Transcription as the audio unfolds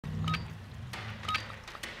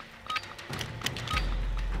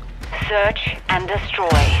Search and destroy.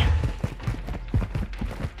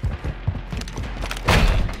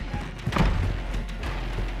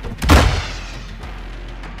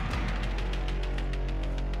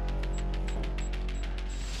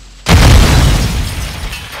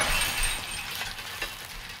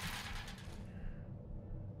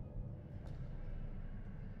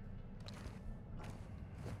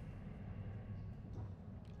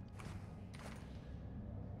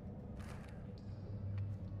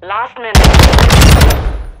 Last minute.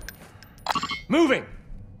 Moving!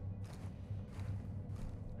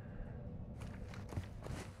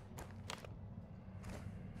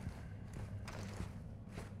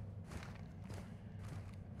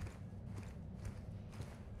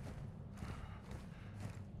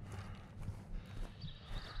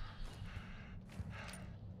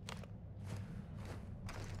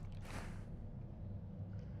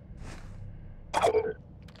 There.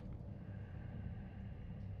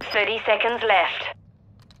 30 seconds left.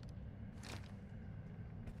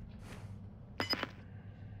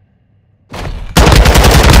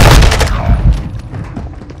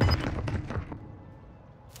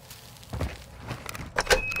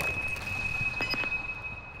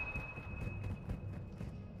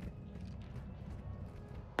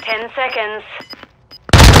 Ten seconds.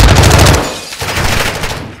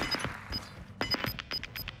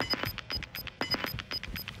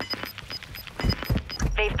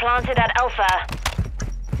 They've planted at Alpha.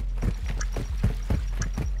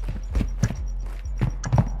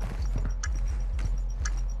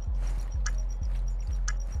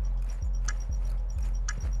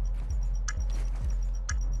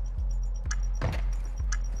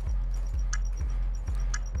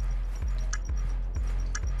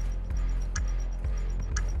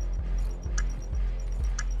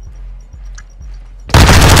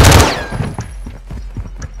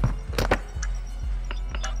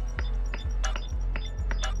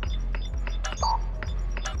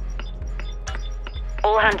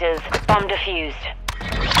 All hunters, bomb defused.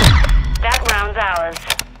 That round's ours.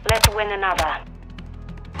 Let's win another.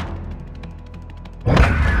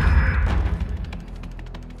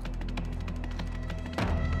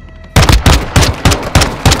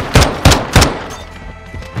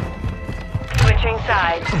 Switching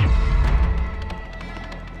sides.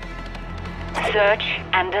 Search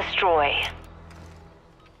and destroy.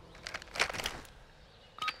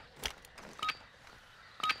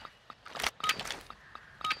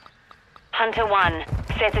 Hunter 1,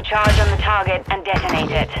 set a charge on the target and detonate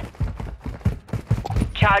it.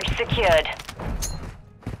 Charge secured.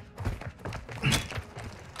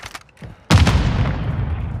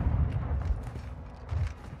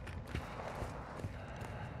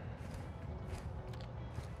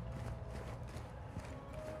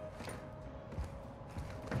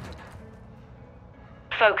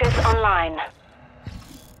 Focus online.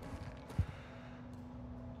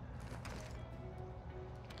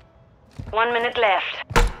 One minute left.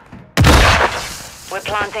 We're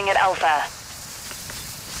planting at Alpha.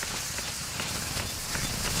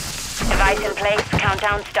 Device in place,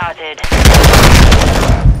 countdown started.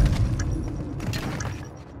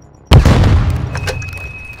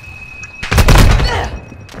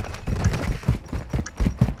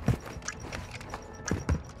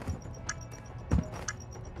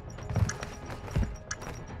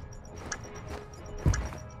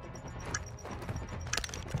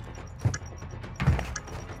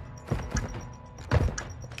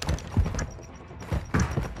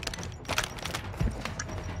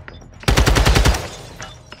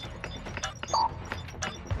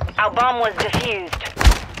 Our bomb was defused.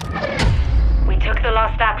 We took the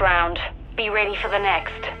loss that round. Be ready for the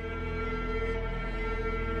next.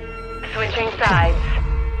 Switching sides.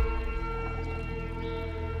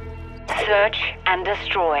 Search and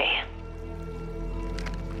destroy.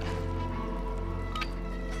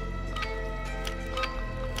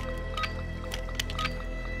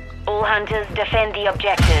 All hunters defend the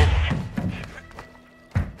objectives.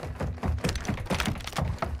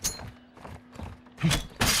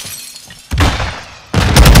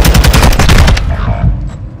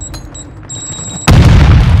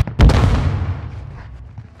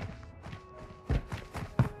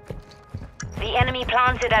 The enemy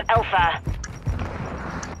planted at Alpha.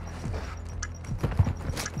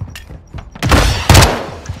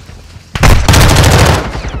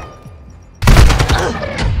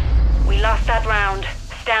 We lost that round.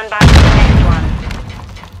 Stand by for the next one.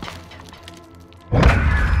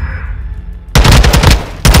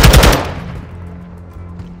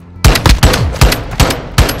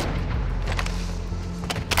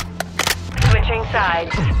 Switching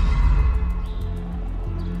sides.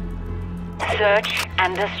 Search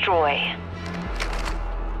and destroy.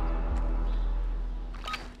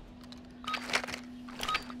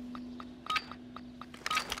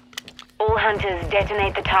 All hunters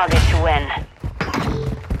detonate the target to win.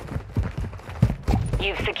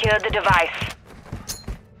 You've secured the device.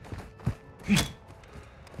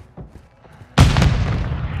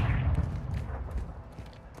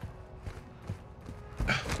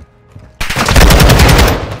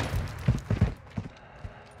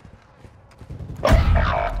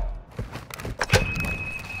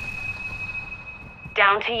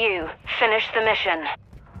 Down to you. Finish the mission.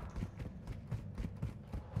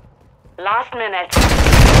 Last minute.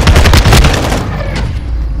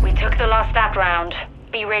 We took the last stat round.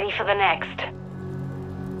 Be ready for the next.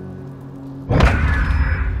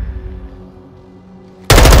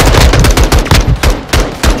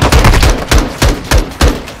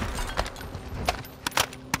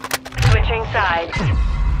 Switching sides.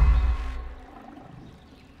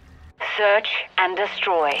 Search and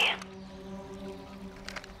destroy.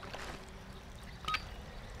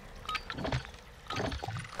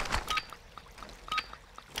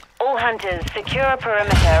 All hunters, secure a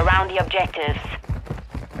perimeter around the objectives.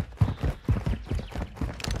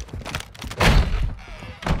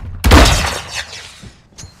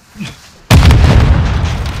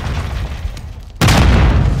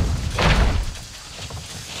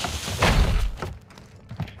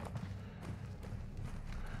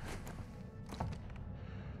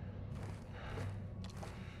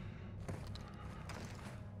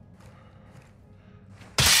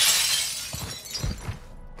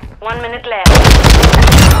 One minute left.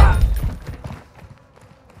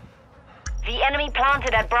 The enemy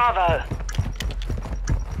planted at Bravo.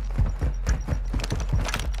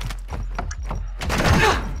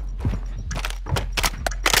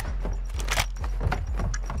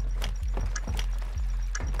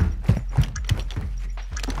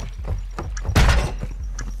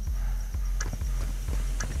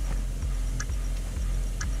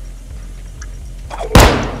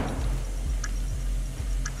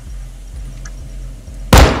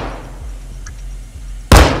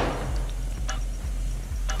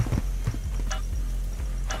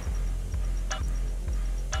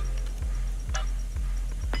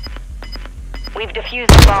 We've defused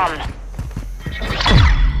the bomb.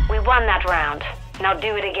 We won that round. Now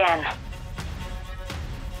do it again.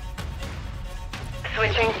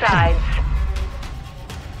 Switching sides.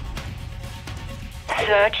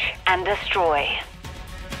 Search and destroy.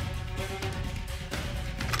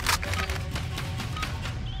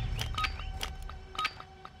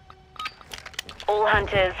 All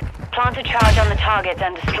hunters, plant a charge on the target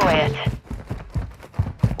and destroy it.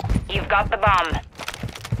 You've got the bomb.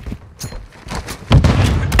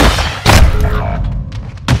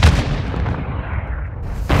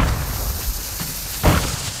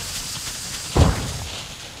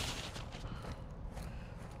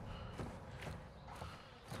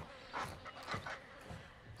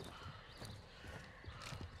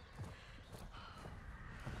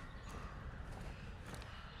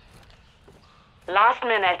 Last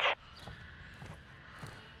minute.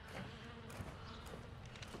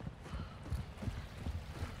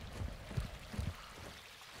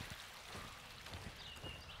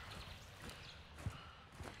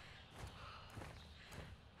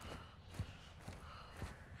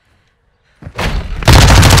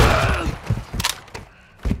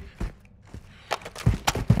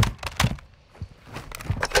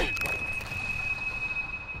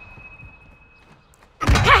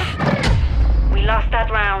 Lost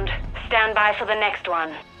that round. Stand by for the next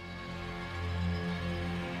one.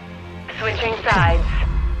 Switching sides.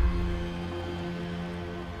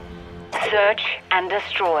 Search and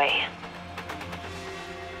destroy.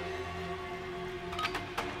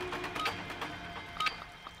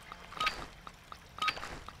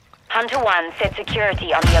 Hunter 1 set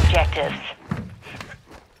security on the objectives.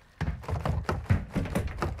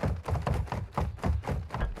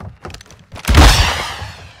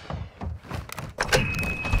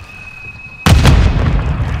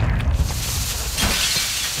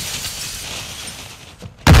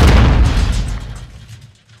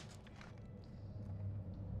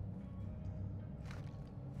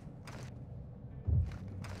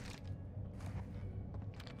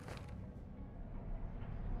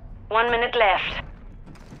 One minute left.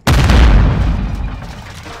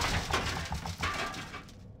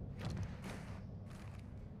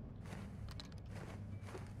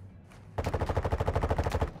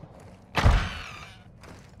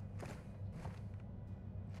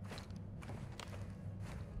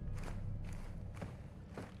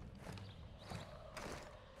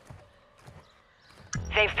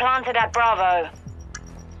 They've planted at Bravo.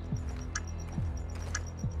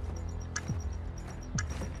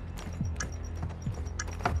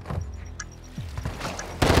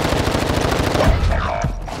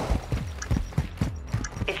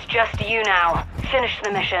 It's just you now. Finish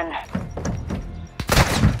the mission.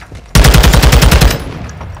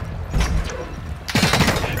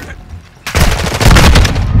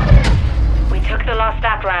 We took the last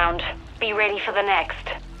stat round. Be ready for the next.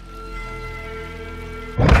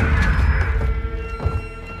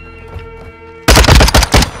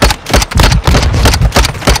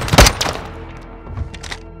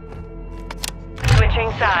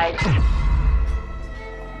 Switching sides.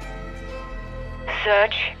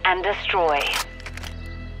 Search and destroy.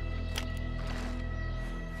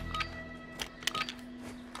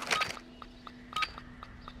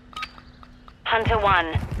 Hunter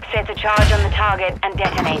 1, set a charge on the target and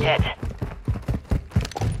detonate it.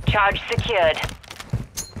 Charge secured.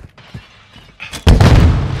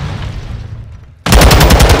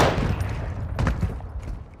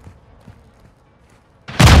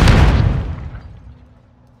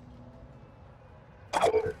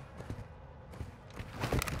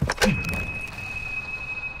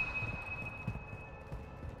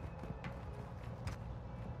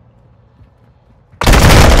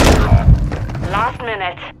 Last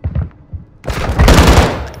minute.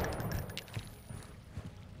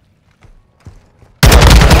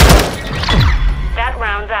 That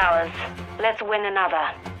round's ours. Let's win another.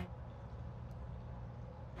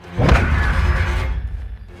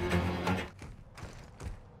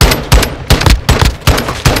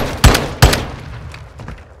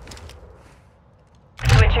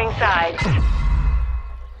 Switching sides.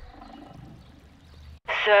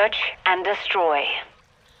 Search and destroy.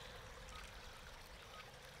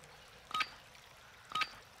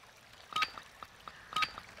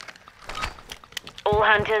 All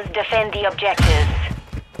hunters defend the objectives.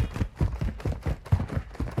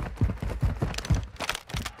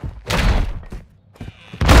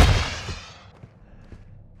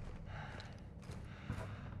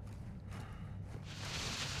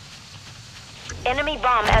 Enemy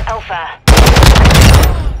bomb at Alpha.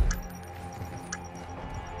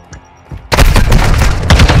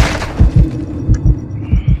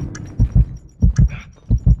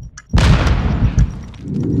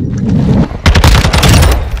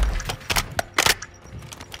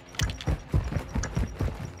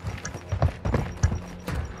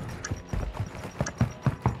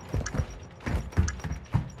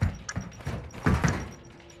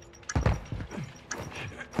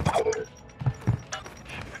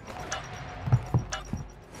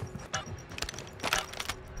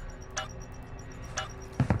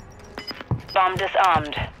 Bomb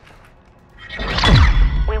disarmed.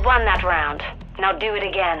 We won that round. Now do it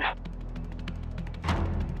again.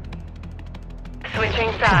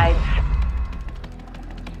 Switching sides.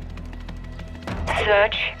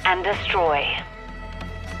 Search and destroy.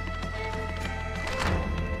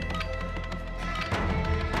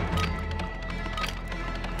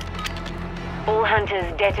 All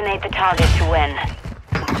hunters detonate the target to win.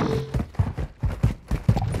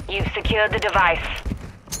 You've secured the device.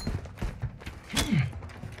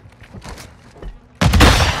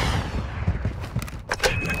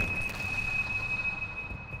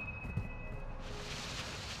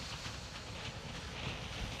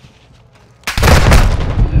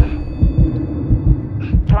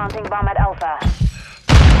 Planting bomb at Alpha.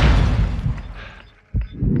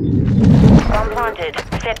 Bomb planted.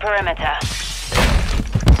 Set perimeter.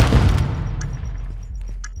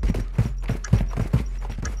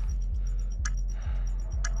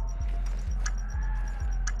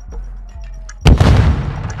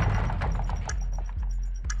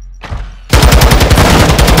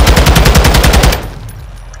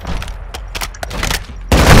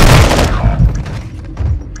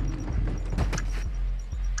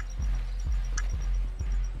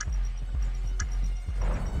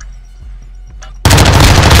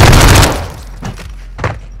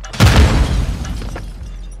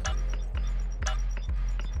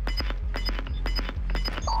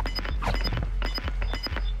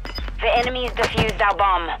 The enemy's defused our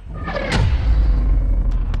bomb.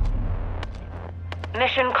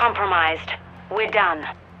 Mission compromised. We're done.